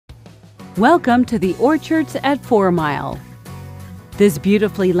Welcome to the Orchards at 4 Mile. This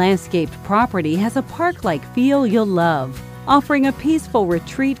beautifully landscaped property has a park-like feel you'll love, offering a peaceful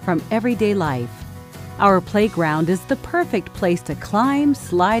retreat from everyday life. Our playground is the perfect place to climb,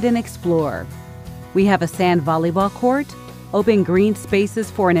 slide, and explore. We have a sand volleyball court, open green spaces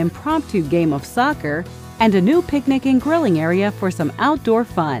for an impromptu game of soccer, and a new picnic and grilling area for some outdoor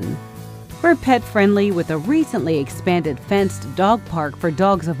fun. We're pet-friendly with a recently expanded fenced dog park for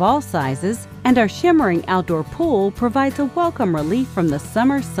dogs of all sizes, and our shimmering outdoor pool provides a welcome relief from the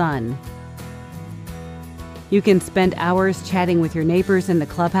summer sun. You can spend hours chatting with your neighbors in the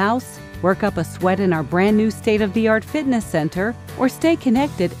clubhouse, work up a sweat in our brand new state-of-the-art fitness center, or stay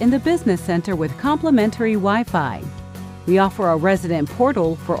connected in the business center with complimentary Wi-Fi. We offer a resident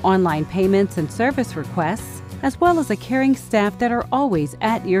portal for online payments and service requests, as well as a caring staff that are always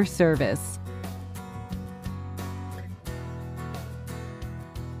at your service.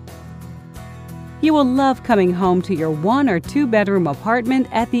 You will love coming home to your 1 or 2 bedroom apartment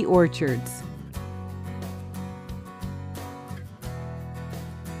at the Orchards.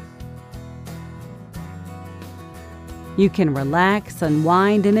 You can relax,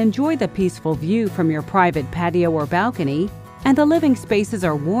 unwind, and enjoy the peaceful view from your private patio or balcony, and the living spaces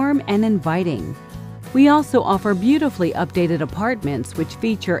are warm and inviting. We also offer beautifully updated apartments which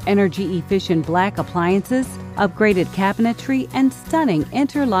feature energy-efficient black appliances, upgraded cabinetry, and stunning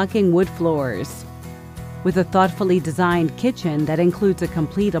interlocking wood floors. With a thoughtfully designed kitchen that includes a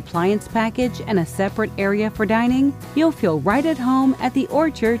complete appliance package and a separate area for dining, you'll feel right at home at the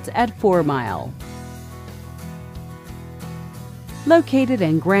Orchards at 4 Mile. Located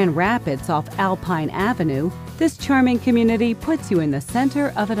in Grand Rapids off Alpine Avenue, this charming community puts you in the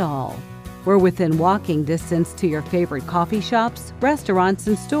center of it all. We're within walking distance to your favorite coffee shops, restaurants,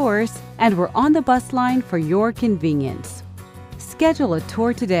 and stores, and we're on the bus line for your convenience. Schedule a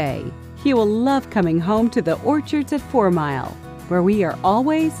tour today. You will love coming home to the Orchards at 4 Mile, where we are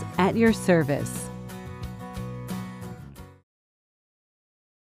always at your service.